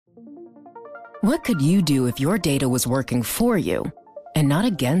What could you do if your data was working for you and not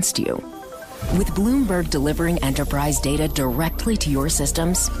against you? With Bloomberg delivering enterprise data directly to your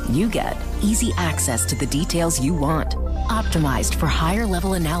systems, you get easy access to the details you want, optimized for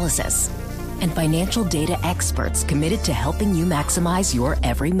higher-level analysis, and financial data experts committed to helping you maximize your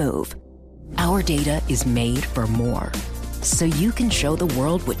every move. Our data is made for more, so you can show the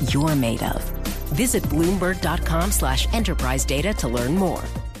world what you're made of. Visit Bloomberg.com/enterprise data to learn more.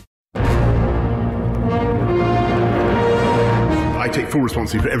 I take full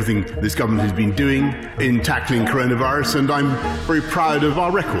responsibility for everything this government has been doing in tackling coronavirus, and I'm very proud of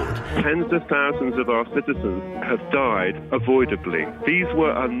our record. Tens of thousands of our citizens have died avoidably. These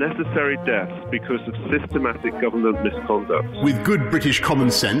were unnecessary deaths because of systematic government misconduct. With good British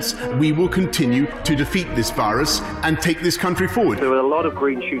common sense, we will continue to defeat this virus and take this country forward. There were a lot of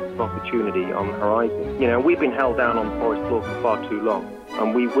green shoots of opportunity on the horizon. You know, we've been held down on the forest floor for far too long,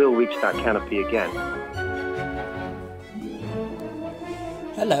 and we will reach that canopy again.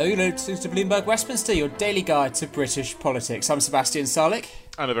 Hello, you're listening to Bloomberg Westminster, your daily guide to British politics. I'm Sebastian Sarlik.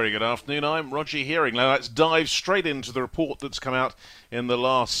 And a very good afternoon. I'm Roger Hearing. Now let's dive straight into the report that's come out in the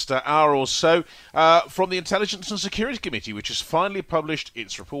last hour or so from the Intelligence and Security Committee, which has finally published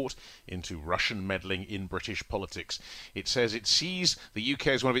its report into Russian meddling in British politics. It says it sees the UK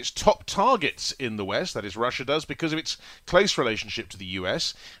as one of its top targets in the West, that is Russia does, because of its close relationship to the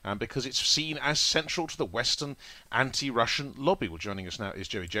US and because it's seen as central to the Western anti-Russian lobby. Well, joining us now is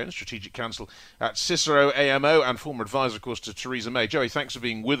Joey Jones, Strategic Counsel at Cicero AMO and former advisor, of course, to Theresa May. Joey, thanks for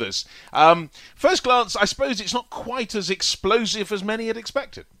being with us. First glance, I suppose it's not quite as explosive as many had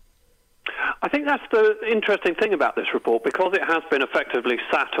expected. I think that's the interesting thing about this report, because it has been effectively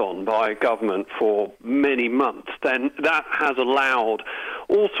sat on by government for many months. Then that has allowed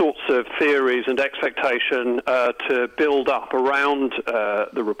all sorts of theories and expectation to build up around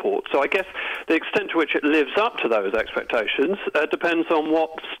the report. So I guess the extent to which it lives up to those expectations depends on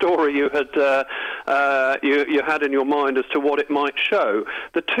what story you had you had in your mind as to what it might show.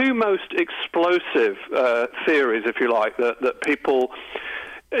 The two most explosive theories, if you like, that people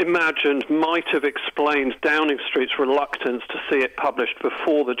imagined might have explained Downing Street's reluctance to see it published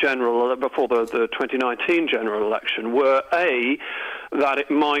before the 2019 general election were A, that it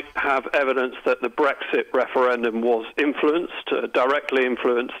might have evidence that the Brexit referendum was influenced, directly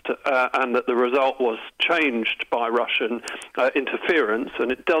influenced, and that the result was changed by Russian interference,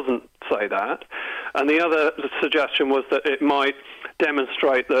 and it doesn't say that. And the other suggestion was that it might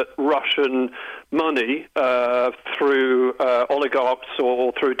demonstrate that Russian money through oligarchs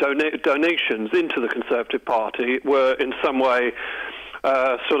or through donations into the Conservative Party were in some way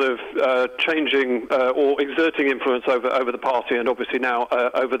changing or exerting influence over the party and obviously now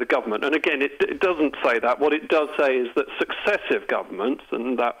over the government. And again, it doesn't say that. What it does say is that successive governments,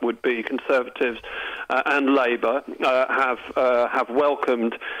 and that would be Conservatives and Labour, have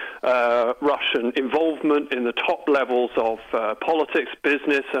welcomed Russian involvement in the top levels of politics,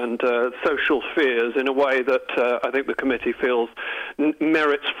 business and social spheres in a way that I think the committee feels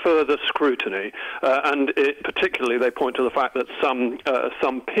merits further scrutiny. And particularly they point to the fact that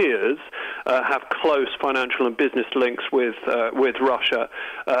some peers have close financial and business links with Russia,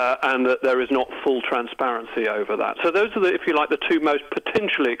 and that there is not full transparency over that. So those are, if you like, the two most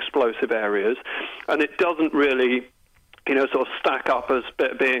potentially explosive areas, and it doesn't really sort of stack up as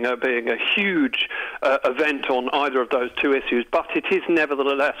being a huge event on either of those two issues, but it is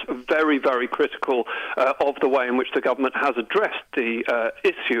nevertheless very, very critical of the way in which the government has addressed the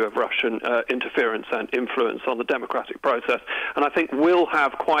issue of Russian interference and influence on the democratic process, and I think will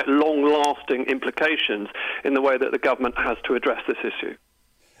have quite long-lasting implications in the way that the government has to address this issue.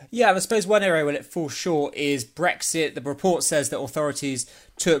 Yeah, and I suppose one area where it falls short is Brexit. The report says that authorities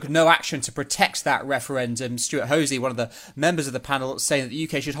took no action to protect that referendum. Stuart Hosey, one of the members of the panel, saying that the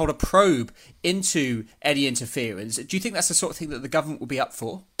UK should hold a probe into any interference. Do you think that's the sort of thing that the government will be up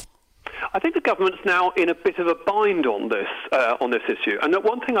for? I think the government's now in a bit of a bind on this issue. And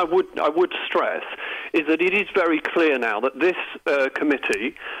one thing I would stress is that it is very clear now that this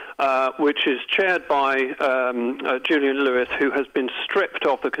committee, which is chaired by Julian Lewis, who has been stripped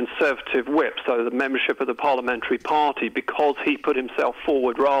of the Conservative whip, so the membership of the parliamentary party, because he put himself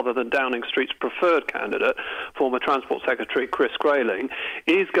forward rather than Downing Street's preferred candidate, former Transport Secretary Chris Grayling,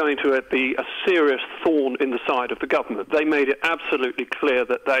 is going to be a serious thorn in the side of the government. They made it absolutely clear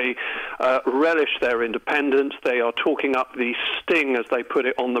that they relish their independence. They are talking up the sting, as they put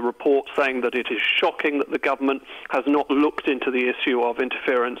it on the report, saying that it is shocking that the government has not looked into the issue of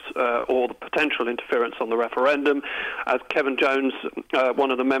interference or the potential interference on the referendum. As Kevin Jones,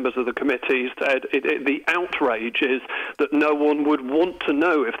 one of the members of the committee, said, the outrage is that no one would want to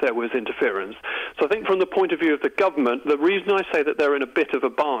know if there was interference. So I think from the point of view of the government, the reason I say that they're in a bit of a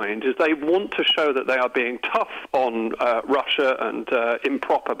bind is they want to show that they are being tough on Russia and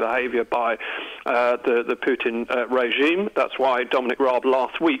improper behaviour by the Putin regime. That's why Dominic Raab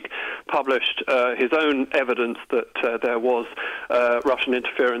last week published his own evidence that there was Russian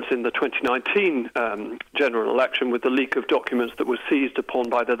interference in the 2019 general election with the leak of documents that was seized upon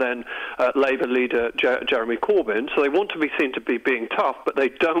by the then Labour leader Jeremy Corbyn. So they want to be seen to be being tough, but they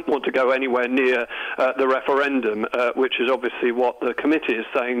don't want to go anywhere near the referendum, which is obviously what the committee is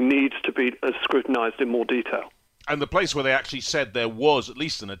saying needs to be scrutinised in more detail. And the place where they actually said there was at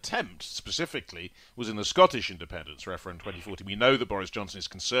least an attempt, specifically, was in the Scottish independence referendum 2014. We know that Boris Johnson is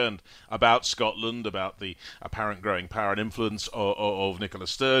concerned about Scotland, about the apparent growing power and influence of Nicola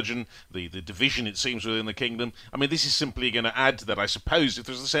Sturgeon, the division, it seems, within the kingdom. I mean, this is simply going to add to that, I suppose, if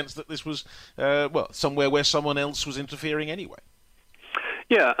there's a sense that this was, somewhere where someone else was interfering anyway.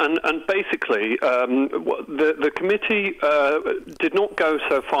 Yeah, and basically, the committee did not go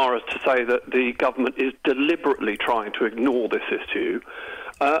so far as to say that the government is deliberately trying to ignore this issue,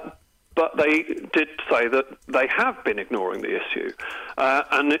 but they did say that they have been ignoring the issue,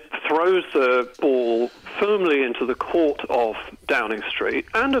 and it throws the ball firmly into the court of Downing Street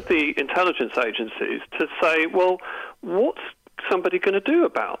and of the intelligence agencies to say, well, what's somebody going to do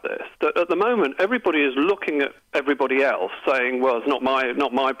about this? That at the moment everybody is looking at everybody else saying, well, it's not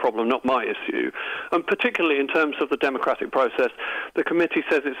my problem, not my issue. And particularly in terms of the democratic process, the committee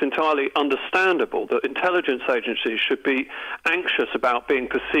says it's entirely understandable that intelligence agencies should be anxious about being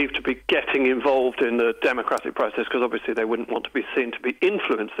perceived to be getting involved in the democratic process, because obviously they wouldn't want to be seen to be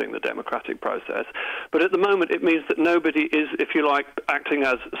influencing the democratic process. But at the moment it means that nobody is, if you like, acting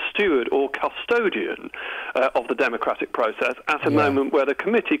as steward or custodian of the democratic process at a moment where the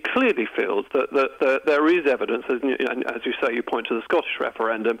committee clearly feels that there is evidence, as you say, you point to the Scottish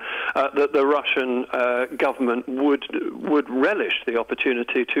referendum, that the Russian government would relish the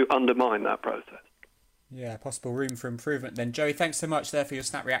opportunity to undermine that process. Yeah, possible room for improvement then. Joey, thanks so much there for your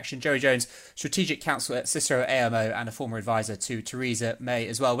snap reaction. Joey Jones, Strategic Counsel at Cicero AMO and a former advisor to Theresa May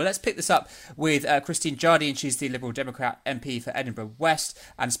as well. Well, let's pick this up with Christine Jardine. She's the Liberal Democrat MP for Edinburgh West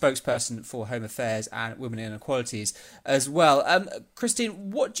and spokesperson for Home Affairs and Women and Inequalities as well.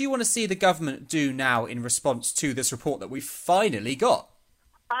 Christine, what do you want to see the government do now in response to this report that we finally got?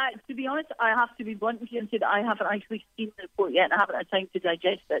 To be honest, I have to be blunt with you and say that I haven't actually seen the report yet and I haven't had time to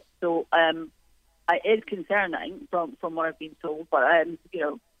digest it. So, it is concerning from what I've been told, but I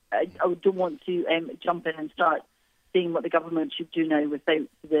don't want to jump in and start saying what the government should do now without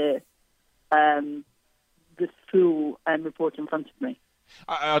the full report in front of me.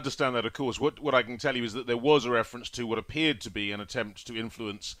 I understand that, of course. What I can tell you is that there was a reference to what appeared to be an attempt to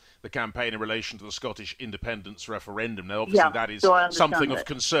influence the campaign in relation to the Scottish independance referendum. Now, obviously, that is something of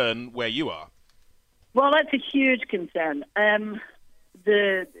concern where you are. Well, that's a huge concern.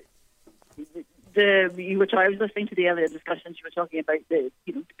 Which I was listening to the earlier discussions, you were talking about the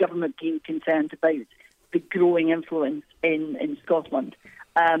government being concerned about the growing influence in Scotland,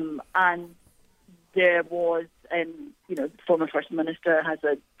 and there was, the former First Minister has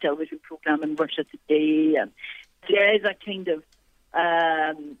a television programme in Russia Today, and there is a kind of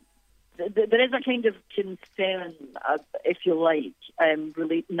concern, if you like, now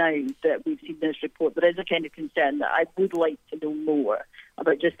that we've seen this report. There is a kind of concern that I would like to know more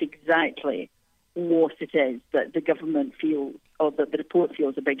about just exactly what it is that the government feels, or that the report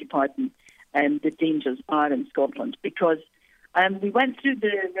feels, I beg your pardon, the dangers are in Scotland. Because we went through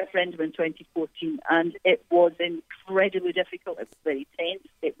the referendum in 2014 and it was incredibly difficult. It was very tense.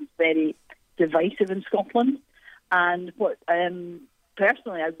 It was very divisive in Scotland. And what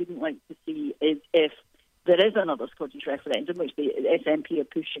personally I wouldn't like to see is if there is another Scottish referendum, which the SNP are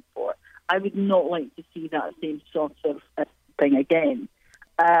pushing for, I would not like to see that same sort of thing again.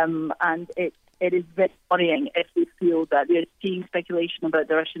 And it is very worrying if we feel that we're seeing speculation about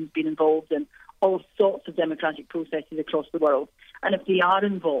the Russians being involved in all sorts of democratic processes across the world. And if they are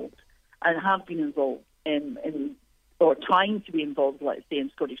involved and have been involved in or trying to be involved, let's say,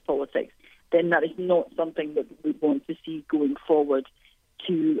 in Scottish politics, then that is not something that we would want to see going forward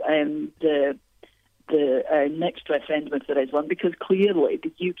to the next referendum, if there is one, because clearly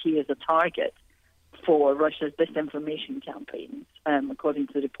the UK is a target for Russia's disinformation campaigns, according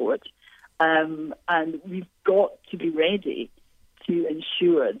to the report. And we've got to be ready to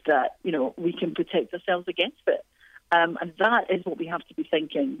ensure that, we can protect ourselves against it. And that is what we have to be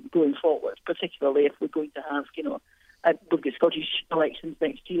thinking going forward, particularly if we're going to have, we've got Scottish elections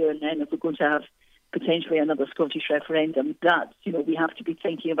next year, and then if we're going to have potentially another Scottish referendum, that's, we have to be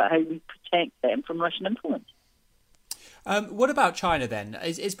thinking about how we protect them from Russian influence. What about China then?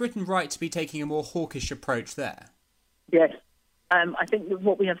 Is Britain right to be taking a more hawkish approach there? Yes. I think that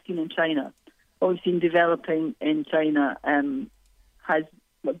what we have seen in China, what we've seen developing in China has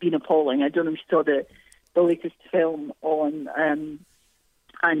been appalling. I don't know if you saw the latest film on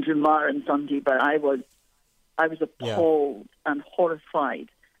Andrew Marr on Sunday, but I was appalled and horrified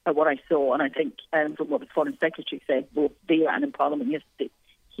at what I saw, and I think from what the Foreign Secretary said, both there and in Parliament yesterday,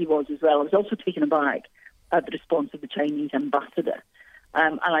 he was as well. I was also taken aback at the response of the Chinese ambassador.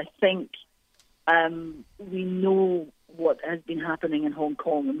 And I think we know what has been happening in Hong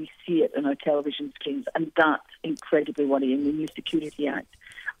Kong, and we see it on our television screens, and that's incredibly worrying. The new Security Act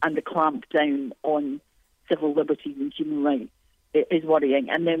and the clamp down on civil liberties and human rights is worrying.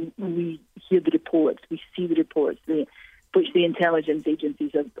 And then we hear the reports, we see the reports, which the intelligence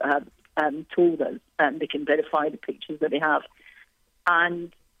agencies have told us, and they can verify the pictures that they have.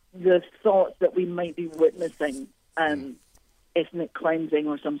 And the thought that we might be witnessing ethnic cleansing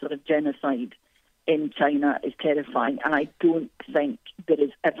or some sort of genocide in China is terrifying. And I don't think there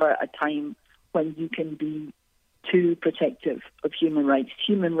is ever a time when you can be too protective of human rights.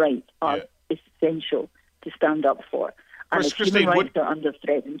 Human rights are essential to stand up for. And if human rights are under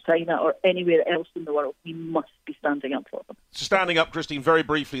threat in China or anywhere else in the world, we must be standing up for them. So standing up, Christine, very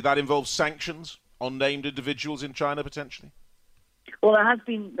briefly, that involves sanctions on named individuals in China, potentially? Well,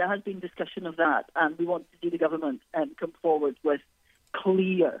 there has been discussion of that, and we want to see the government come forward with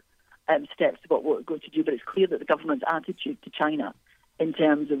clear steps about what we're going to do. But it's clear that the government's attitude to China in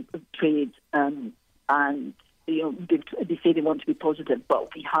terms of trade and they say they want to be positive,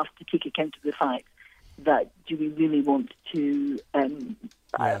 but we have to take account of the fact that do we really want to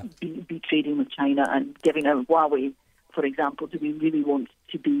be trading with China and giving out Huawei, for example? Do we really want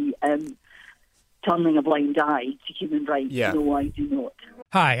to be turning a blind eye to human rights? No, I do not.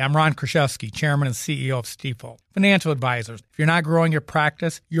 Hi, I'm Ron Kraszewski, Chairman and CEO of Stifel. Financial advisors, if you're not growing your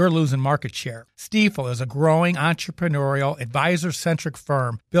practice, you're losing market share. Stifel is a growing entrepreneurial, advisor-centric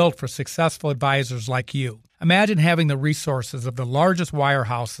firm built for successful advisors like you. Imagine having the resources of the largest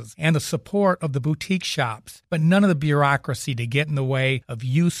wirehouses and the support of the boutique shops, but none of the bureaucracy to get in the way of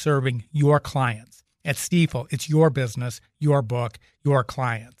you serving your clients. At Stifel, it's your business, your book, your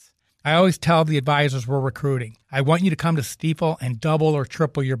clients. I always tell the advisors we're recruiting, I want you to come to Stifel and double or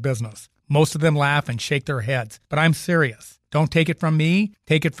triple your business. Most of them laugh and shake their heads, but I'm serious. Don't take it from me.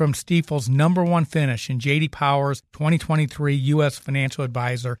 Take it from Stifel's #1 finish in J.D. Power's 2023 U.S. Financial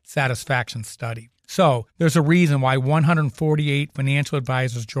Advisor Satisfaction Study. So, there's a reason why 148 financial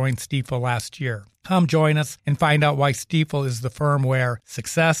advisors joined Stifel last year. Come join us and find out why Stifel is the firm where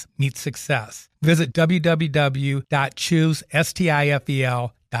success meets success. Visit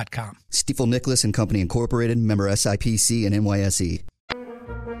www.choosestifel.com. Stifel Nicholas and Company Incorporated, member SIPC and NYSE.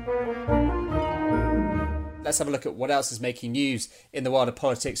 Let's have a look at what else is making news in the world of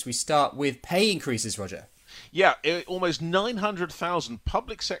politics. We start with pay increases, Roger. Yeah, almost 900,000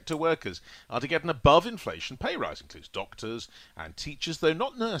 public sector workers are to get an above-inflation pay rise. Includes doctors and teachers, though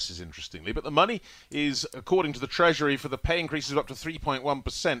not nurses, interestingly. But the money is, according to the Treasury, for the pay increases of up to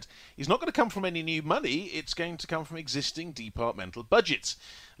 3.1%, is not going to come from any new money. It's going to come from existing departmental budgets.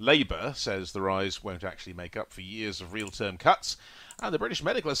 Labour says the rise won't actually make up for years of real-term cuts. And the British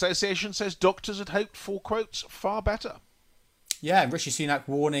Medical Association says doctors had hoped for, quotes, far better. Yeah, and Rishi Sunak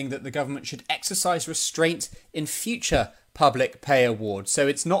warning that the government should exercise restraint in future public pay awards. So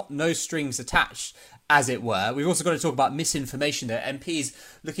it's not no strings attached, as it were. We've also got to talk about misinformation there. MPs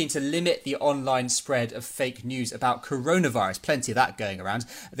looking to limit the online spread of fake news about coronavirus. Plenty of that going around.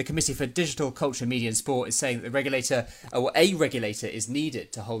 The Committee for Digital, Culture, Media and Sport is saying that a regulator is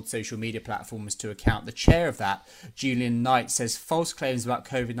needed to hold social media platforms to account. The chair of that, Julian Knight, says false claims about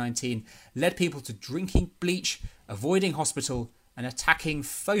COVID-19 led people to drinking bleach, avoiding hospital and attacking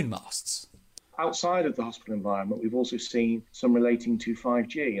phone masts. Outside of the hospital environment, we've also seen some relating to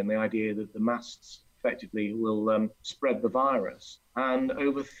 5G and the idea that the masts effectively will spread the virus. And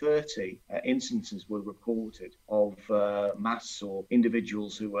over 30 instances were reported of masts or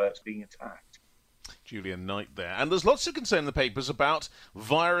individuals who were being attacked. Julian Knight there. And there's lots of concern in the papers about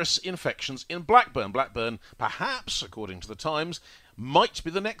virus infections in Blackburn. Blackburn, perhaps, according to the Times, might be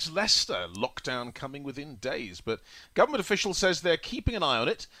the next Leicester. Lockdown coming within days. But government officials says they're keeping an eye on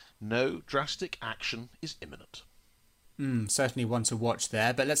it. No drastic action is imminent. Certainly one to watch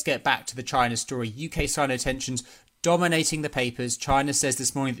there. But let's get back to the China story. UK-Sino tensions dominating the papers. China says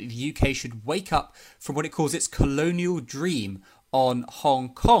this morning that the UK should wake up from what it calls its colonial dream on Hong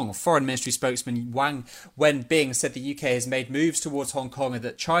Kong. Foreign Ministry spokesman Wang Wenbing said the UK has made moves towards Hong Kong and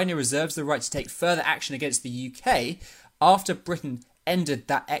that China reserves the right to take further action against the UK after Britain ended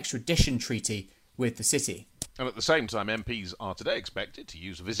that extradition treaty with the city. And at the same time, MPs are today expected to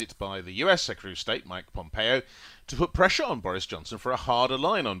use a visit by the US Secretary of State, Mike Pompeo, to put pressure on Boris Johnson for a harder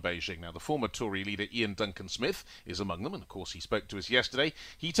line on Beijing. Now, the former Tory leader Ian Duncan-Smith is among them, and of course he spoke to us yesterday.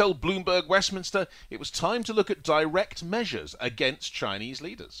 He told Bloomberg Westminster it was time to look at direct measures against Chinese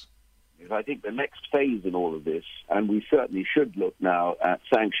leaders. I think the next phase in all of this, and we certainly should look now at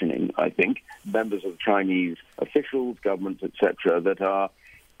sanctioning, I think, members of Chinese officials, governments, etc., that are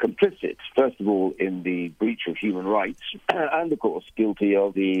complicit, first of all, in the breach of human rights, and, of course, guilty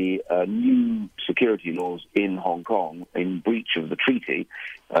of the new security laws in Hong Kong, in breach of the treaty,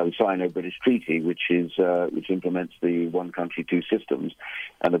 the Sino-British Treaty, which implements the one country, two systems,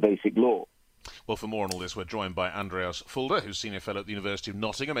 and the basic law. Well, for more on all this, we're joined by Andreas Fulda, who's Senior Fellow at the University of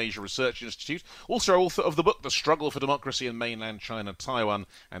Nottingham Asia Research Institute, also author of the book The Struggle for Democracy in Mainland China, Taiwan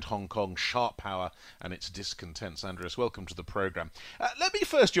and Hong Kong, Sharp Power and Its Discontents. Andreas, welcome to the programme. Let me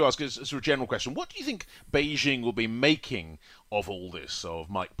first you ask, as a general question, what do you think Beijing will be making of all this,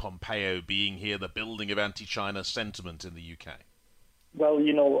 of Mike Pompeo being here, the building of anti-China sentiment in the UK? Well,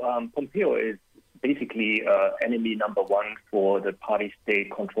 Pompeo is basically enemy number one for the party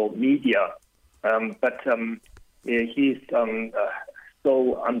state-controlled media. But he's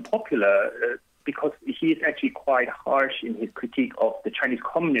so unpopular because he is actually quite harsh in his critique of the Chinese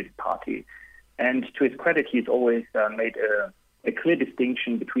Communist Party. And to his credit, he's always made a clear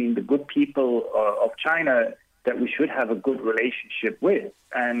distinction between the good people of China that we should have a good relationship with,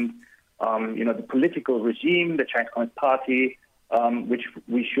 and the political regime, the Chinese Communist Party, which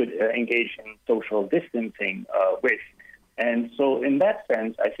we should engage in social distancing with. And so in that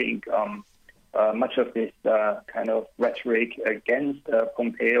sense, I think much of this kind of rhetoric against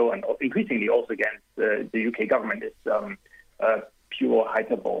Pompeo and increasingly also against the UK government is pure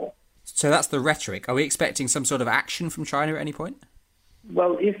hyperbole. So that's the rhetoric. Are we expecting some sort of action from China at any point?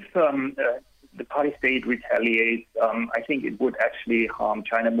 Well, if the party state retaliates, I think it would actually harm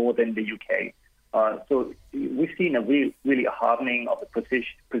China more than the UK. So we've seen a really hardening of the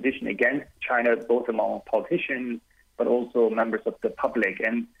position against China, both among politicians, but also members of the public.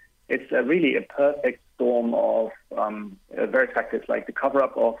 And it's really a perfect storm of various factors like the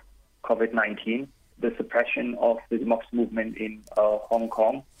cover-up of COVID-19, the suppression of the democracy movement in Hong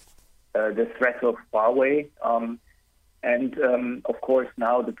Kong, the threat of Huawei, and of course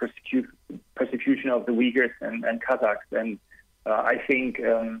now the persecution of the Uyghurs and Kazakhs. And I think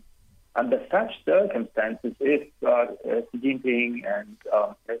under such circumstances, if Xi Jinping and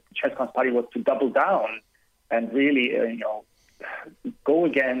the Chinese Communist Party was to double down and really, go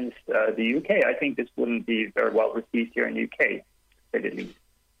against the UK, I think this wouldn't be very well received here in the UK, at least.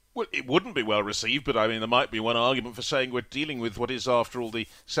 Well, it wouldn't be well received, but I mean, there might be one argument for saying we're dealing with what is, after all, the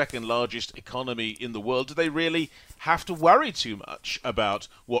second largest economy in the world. Do they really have to worry too much about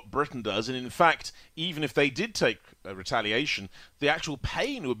what Britain does? And in fact, even if they did take retaliation, the actual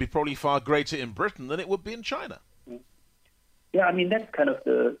pain would be probably far greater in Britain than it would be in China. Yeah, I mean, that's kind of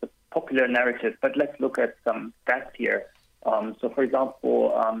the popular narrative, but let's look at some stats here. So, for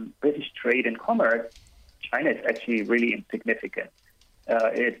example, British trade and commerce, China is actually really insignificant.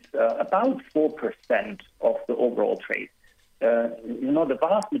 It's about 4% of the overall trade. The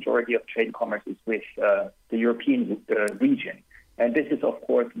vast majority of trade and commerce is with the European region. And this is, of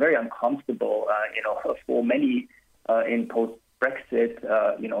course, very uncomfortable, for many in post-Brexit,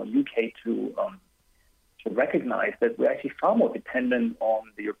 UK to recognize that we're actually far more dependent on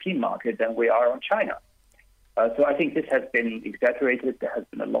the European market than we are on China. So I think this has been exaggerated. There has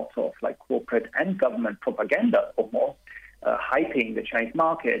been a lot of corporate and government propaganda almost hyping the Chinese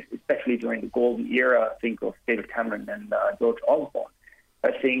market, especially during the golden era. Think of David Cameron and George Osborne.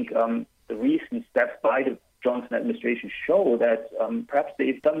 I think the recent steps by the Johnson administration show that perhaps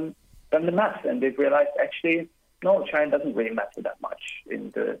they've done the math and they've realized actually, no, China doesn't really matter that much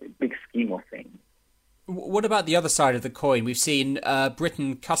in the big scheme of things. What about the other side of the coin? We've seen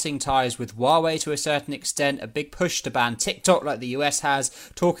Britain cutting ties with Huawei to a certain extent, a big push to ban TikTok like the US has,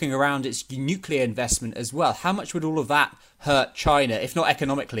 talking around its nuclear investment as well. How much would all of that hurt China, if not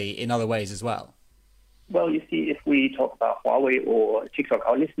economically, in other ways as well? Well, you see, if we talk about Huawei or TikTok,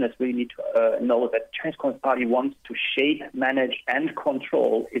 our listeners really need to know that the Chinese Communist Party wants to shape, manage and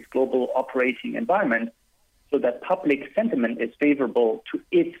control its global operating environment so that public sentiment is favorable to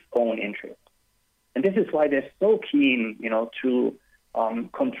its own interests. And this is why they're so keen, to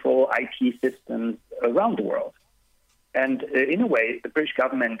control IT systems around the world. And in a way, the British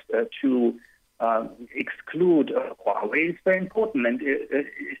government, to exclude Huawei is very important, and it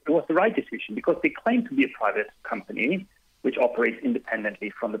was the right decision because they claim to be a private company which operates independently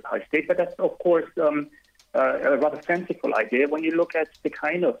from the Thai state. But that's, of course, a rather fanciful idea when you look at the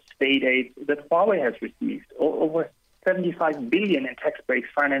kind of state aid that Huawei has received, over 75 billion in tax breaks,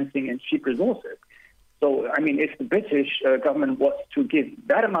 financing, and cheap resources. So, I mean, if the British government was to give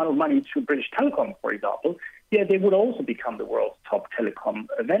that amount of money to British Telecom, for example, yeah, they would also become the world's top telecom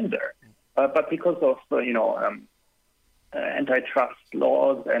vendor. But because of, antitrust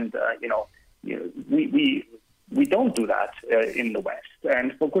laws and, we don't do that in the West,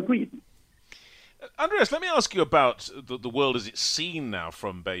 and for good reason. Andreas, let me ask you about the world as it's seen now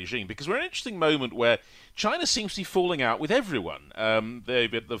from Beijing, because we're in an interesting moment where China seems to be falling out with everyone.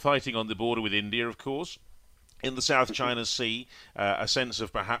 They're fighting on the border with India, of course. In the South China Sea, a sense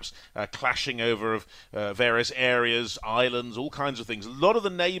of perhaps clashing over of various areas, islands, all kinds of things. A lot of the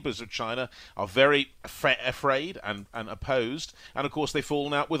neighbours of China are very afraid and opposed, and of course they've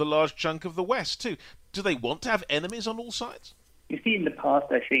fallen out with a large chunk of the West too. Do they want to have enemies on all sides? You see, in the past,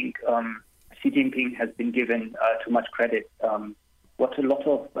 I think Xi Jinping has been given too much credit. What a lot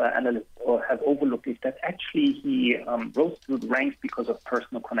of analysts have overlooked is that actually he rose through the ranks because of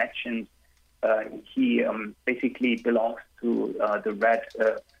personal connections. He basically belongs to the red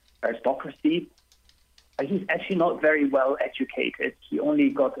aristocracy. He's actually not very well educated. He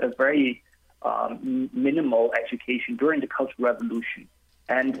only got a very minimal education during the Cultural Revolution.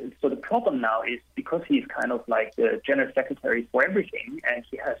 And so the problem now is because he's kind of like the general secretary for everything and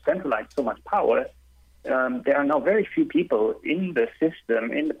he has centralized so much power, there are now very few people in the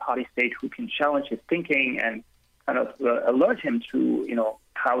system, in the party state, who can challenge his thinking and kind of alert him to,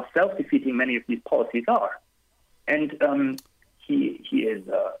 how self-defeating many of these policies are. And he is,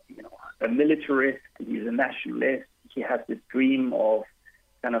 a militarist. He's a nationalist. He has this dream of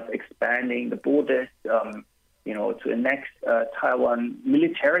kind of expanding the borders, to annex Taiwan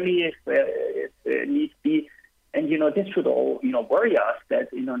militarily if needs be. And, this should all, worry us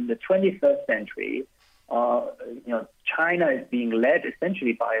that, in the 21st century, China is being led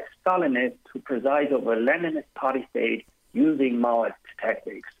essentially by a Stalinist who presides over a Leninist party state using Maoist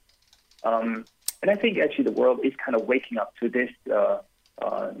tactics. And I think actually the world is kind of waking up to this,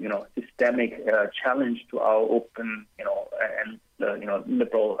 systemic challenge to our open,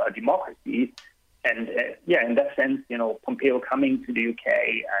 liberal democracies. And in that sense, Pompeo coming to the UK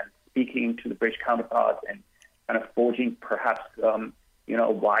and speaking to the British counterparts and kind of forging perhaps, a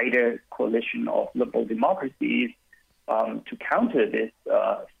wider coalition of liberal democracies to counter this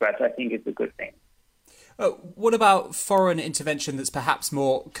threat, I think is a good thing. What about foreign intervention that's perhaps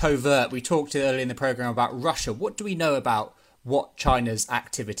more covert? We talked earlier in the programme about Russia. What do we know about what China's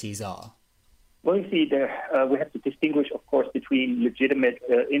activities are? Well, you see, we have to distinguish, of course, between legitimate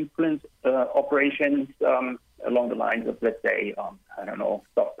influence operations along the lines of, let's say,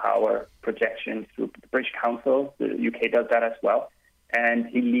 soft power projections through the British Council. The UK does that as well,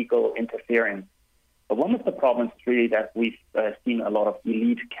 and illegal interference. But one of the problems is really that we've seen a lot of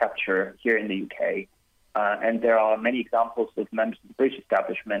elite capture here in the UK. And there are many examples of members of the British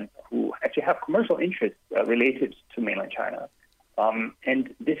establishment who actually have commercial interests related to mainland China.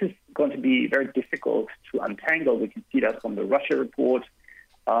 And this is going to be very difficult to untangle. We can see that from the Russia report.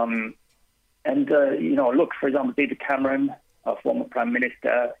 Look, for example, David Cameron, a former prime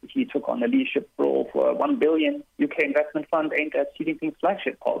minister, he took on the leadership role for a $1 billion UK investment fund aimed at Xi Jinping's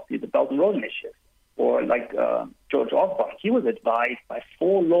flagship policy, the Belt and Road Initiative. Or like George Osborne, he was advised by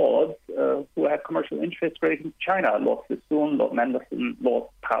 4 lords who had commercial interests relating to China: Lord Sassoon, Lord Manderson, Lord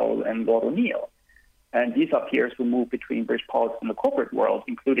Powell, and Lord O'Neill. And these are peers who move between British politics and the corporate world,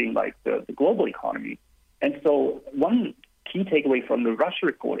 including like the global economy. And so one key takeaway from the Russia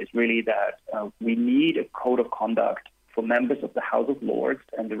report is really that we need a code of conduct for members of the House of Lords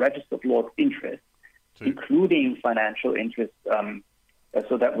and the Register of Lords' interests, including financial interests,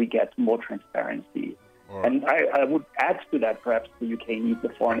 so that we get more transparency. Right. And I would add to that, perhaps the UK needs the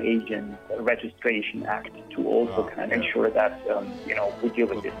Foreign Agent Registration Act to also kind of ensure that, we deal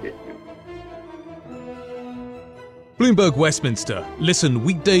with this issue. Bloomberg Westminster. Listen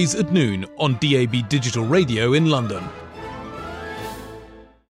weekdays at noon on DAB Digital Radio in London.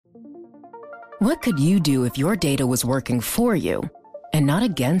 What could you do if your data was working for you and not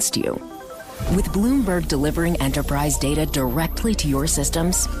against you? With Bloomberg delivering enterprise data directly to your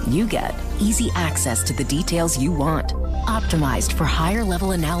systems, you get easy access to the details you want, optimized for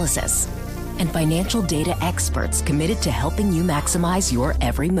higher-level analysis, and financial data experts committed to helping you maximize your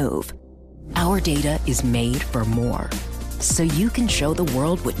every move. Our data is made for more, so you can show the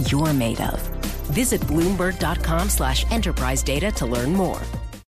world what you're made of. Visit Bloomberg.com/enterprise data to learn more.